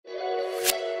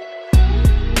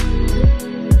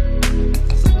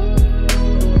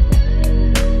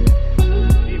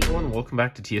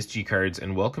back to TSG Cards,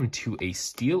 and welcome to a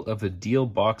Steal of the Deal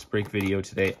box break video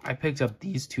today. I picked up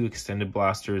these two extended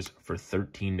blasters for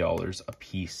 $13 a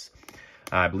piece.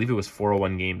 I believe it was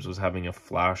 401 Games was having a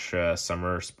flash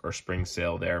summer or spring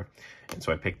sale there, and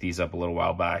so I picked these up a little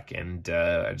while back, and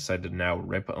I decided to now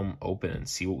rip them open and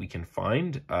see what we can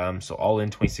find. So all in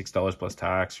 $26 plus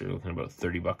tax. You're looking at about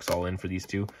 30 bucks all in for these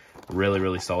two.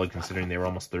 Really solid considering they were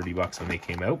almost 30 bucks when they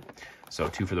came out. So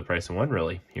two for the price of one,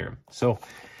 really, here. So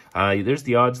there's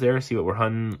the odds there. See what we're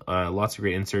hunting. Lots of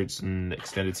great inserts and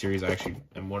extended series. I actually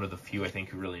am one of the few, I think,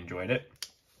 who really enjoyed it.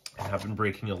 And have been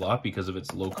breaking a lot because of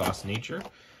its low-cost nature.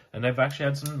 And I've actually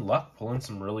had some luck pulling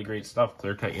some really great stuff.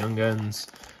 Clear-cut Young Guns,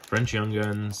 French Young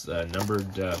Guns,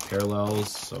 numbered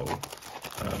parallels. So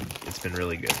it's been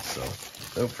really good. So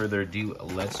without further ado,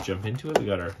 let's jump into it. We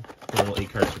got our normal 8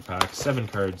 cards per pack, 7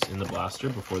 cards in the blaster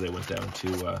before they went down to,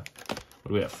 what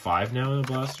do we have, 5 now in the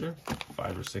blaster?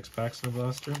 5 or 6 packs in the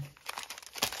blaster.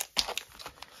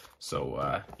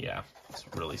 So, yeah, it's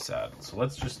really sad. So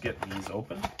let's just get these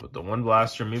open. With the one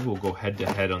blaster, maybe we'll go head to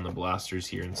head on the blasters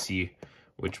here and see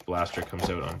which blaster comes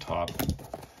out on top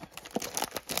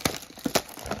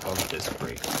of this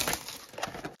break.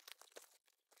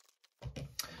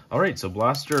 All right, so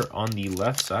blaster on the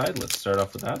left side. Let's start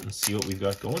off with that and see what we've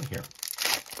got going here.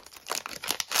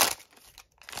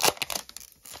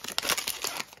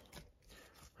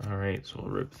 All right, so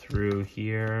we'll rip through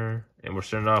here. And we're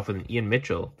starting off with an Ian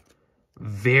Mitchell.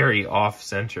 Very off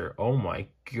center. Oh my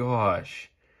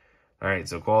gosh. All right,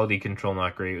 so quality control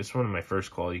not great. It was one of my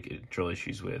first quality control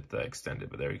issues with extended,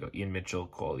 but there we go. Ian Mitchell,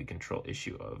 quality control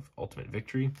issue of Ultimate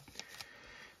Victory.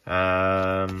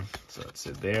 So that's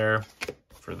it there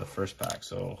for the first pack.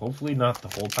 So hopefully not the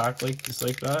whole pack like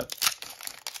that.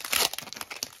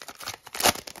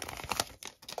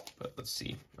 But let's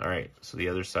see. All right, so the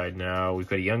other side now, we've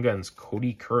got a Young Guns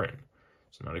Cody Curran.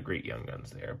 It's not a great Young Guns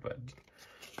there, but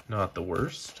not the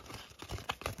worst.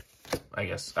 I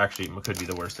guess, actually, it could be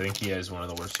the worst. I think he is one of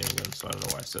the worst Young Guns, so I don't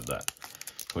know why I said that.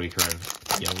 Cody Curran,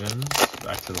 Young Guns.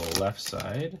 Back to the left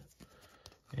side.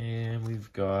 And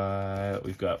we've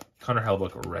got Connor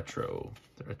Hellebuyck Retro,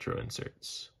 the retro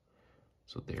inserts.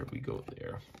 So there we go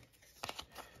there.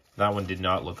 That one did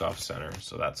not look off center,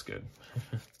 so that's good.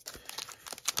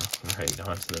 All right,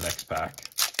 on to the next pack.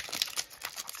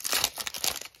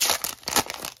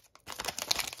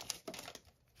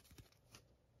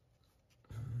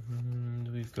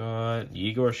 We've got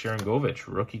Igor Sharangovich,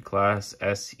 rookie class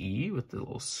SE with the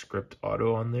little script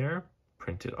auto on there,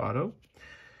 printed auto.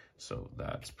 So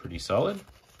that's pretty solid.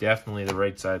 Definitely the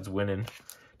right side's winning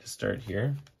to start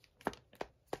here.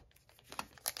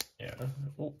 Yeah.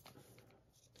 Oh.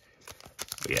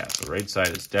 But yeah, so right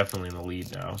side is definitely in the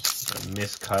lead now. So a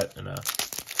miscut and a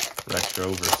retro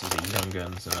versus a Young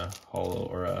Guns and a holo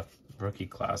or a rookie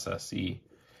class SE.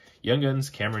 Young Guns,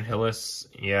 Cameron Hillis,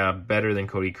 yeah, better than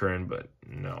Cody Curran, but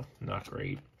no, not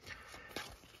great.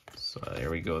 So there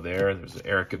we go there. There's an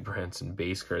Eric Branson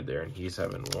base card there, and he's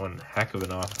having one heck of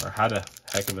an off, or had a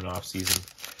heck of an off season.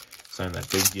 Signed that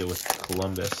big deal with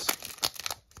Columbus.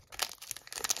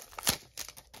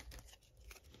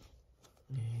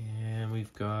 And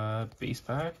we've got base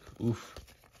pack. Oof.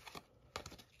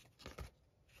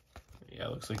 Yeah,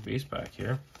 looks like base pack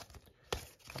here.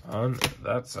 On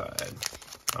that side.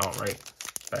 All right,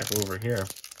 back over here.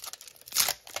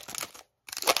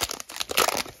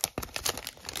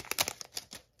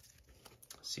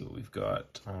 Let's see what we've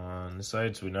got on the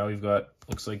side. So now we've got,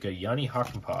 looks like a Yanni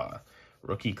Hakanpää,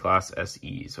 rookie class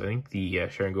SE. So I think the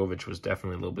Sharangovich was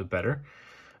definitely a little bit better.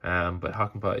 But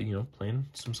Hakanpää, you know, playing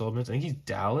some solid minutes. I think he's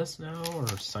Dallas now or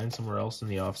signed somewhere else in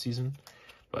the offseason.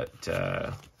 But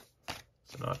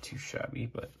it's not too shabby,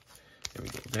 but there we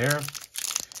go there.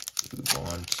 Move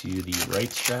on to the right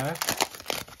stack.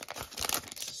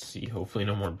 Let's see, hopefully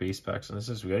no more base packs on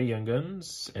this. We got a Young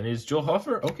Guns, and is Joel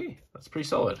Hofer? Okay, that's pretty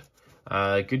solid.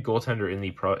 Good goaltender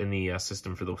in the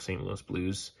system for the St. Louis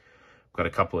Blues. Got a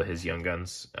couple of his Young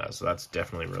Guns, so that's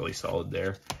definitely really solid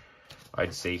there.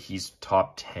 I'd say he's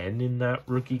top 10 in that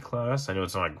rookie class. I know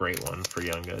it's not a great one for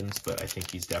Young Guns, but I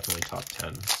think he's definitely top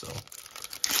 10. So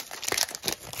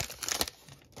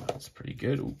that's pretty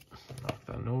good. Ooh, knock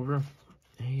that over.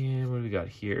 And what do we got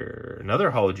here?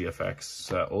 Another Holo GFX.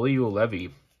 Oliu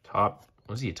Levy,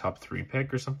 was he a top 3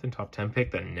 pick or something? Top 10 pick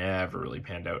that never really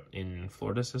panned out in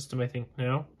Florida system, I think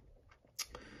now.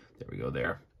 There we go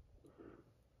there.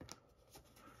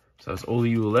 So that's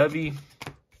Oliu Levy.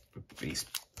 Base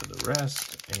for the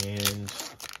rest. And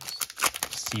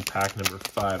see pack number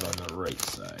 5 on the right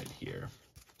side here.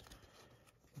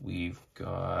 We've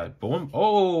got boom.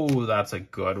 Oh, that's a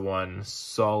good one.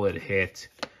 Solid hit.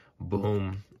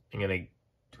 Boom. I'm going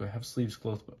to Do I have sleeves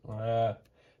close by?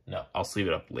 No, I'll sleeve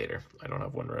it up later. I don't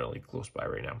have one really close by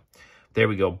right now. There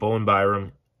we go. Bowen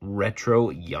Byram Retro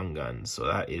Young Guns. So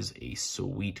that is a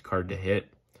sweet card to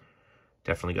hit.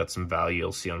 Definitely got some value.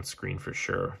 You'll see on screen for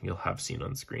sure. You'll have seen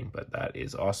on screen, but that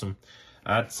is awesome.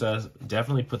 That's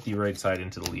definitely put the right side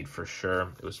into the lead for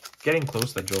sure. It was getting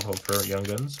close. That Joe Helper Young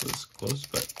Guns was close,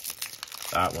 but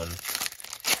that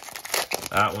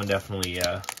one definitely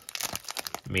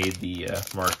made the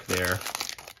mark there.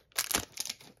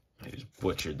 I just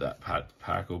butchered that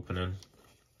pack opening.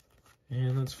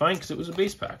 And that's fine because it was a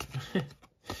base pack.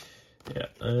 Yeah,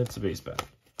 it's a base pack.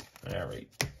 All right.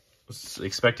 I was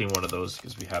expecting one of those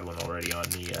because we had one already on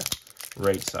the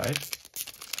right side.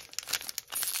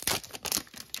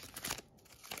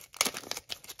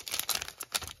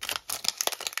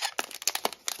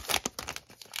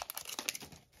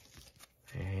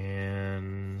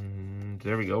 And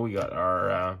there we go. We got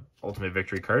our Ultimate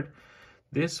Victory card.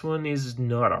 This one is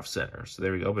not off center. So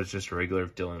there we go, but it's just a regular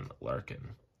Dylan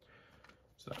Larkin.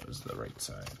 So that was the right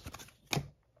side.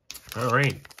 All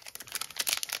right.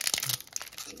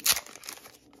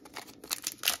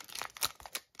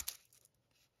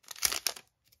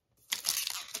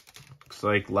 Looks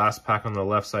like last pack on the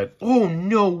left side. Oh,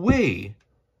 no way.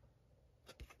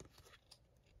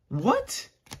 What?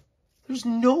 There's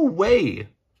no way.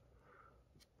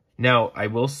 Now, I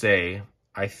will say,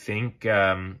 I think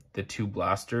the two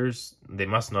blasters, they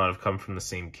must not have come from the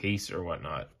same case or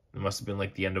whatnot. It must have been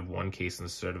like the end of one case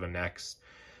instead of a next.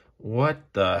 What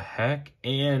the heck?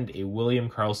 And a William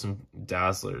Karlsson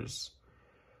Dazzlers.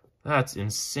 That's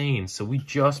insane. So we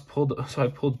just pulled, so I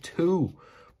pulled two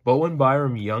Bowen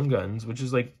Byram Young Guns, which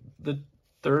is like the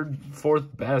third,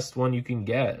 fourth best one you can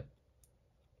get.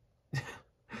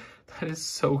 That is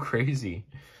so crazy.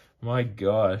 My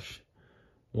gosh.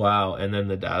 Wow. And then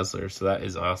the Dazzler. So that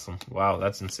is awesome. Wow.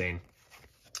 That's insane.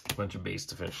 Bunch of base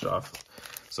to finish off.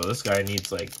 So this guy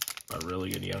needs like a really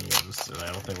good Young Guns, and I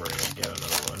don't think we're going to get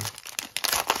another one.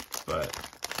 But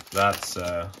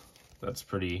that's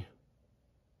pretty...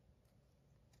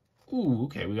 Ooh,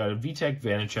 okay. We got a VTech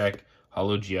Vanacek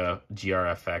Holo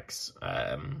GRFX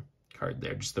card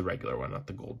there. Just the regular one, not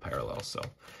the gold parallel. So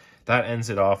that ends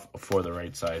it off for the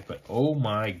right side. But oh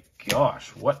my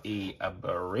gosh, what a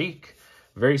break.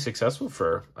 Very successful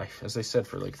for, as I said,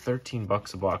 for like 13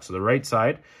 bucks a box. So the right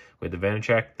side, with the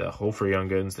Vanacek, the Hofer Young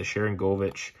Guns, the Sharon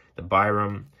Govich, the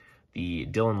Byram, the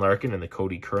Dylan Larkin, and the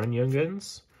Cody Curran Young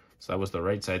Guns. So that was the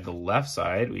right side. The left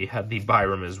side, we had the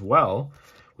Byram as well.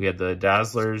 We had the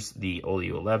Dazzlers, the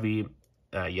Olio Levy,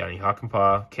 Yanni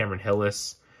Hakanpää, Cameron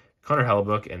Hillis, Connor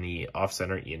Hellebuck, and the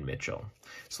off-center Ian Mitchell.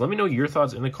 So let me know your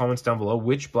thoughts in the comments down below.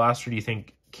 Which blaster do you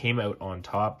think came out on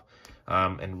top?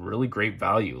 And really great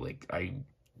value. Like, I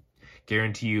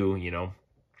guarantee you, you know,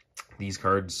 these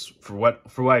cards, for what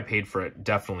I paid for it,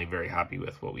 definitely very happy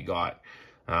with what we got.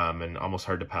 And almost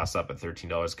hard to pass up at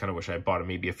 $13. Kind of wish I bought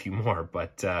maybe a few more.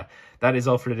 But that is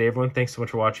all for today, everyone. Thanks so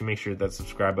much for watching. Make sure to hit that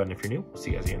subscribe button if you're new.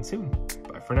 See you guys again soon.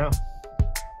 Bye for now.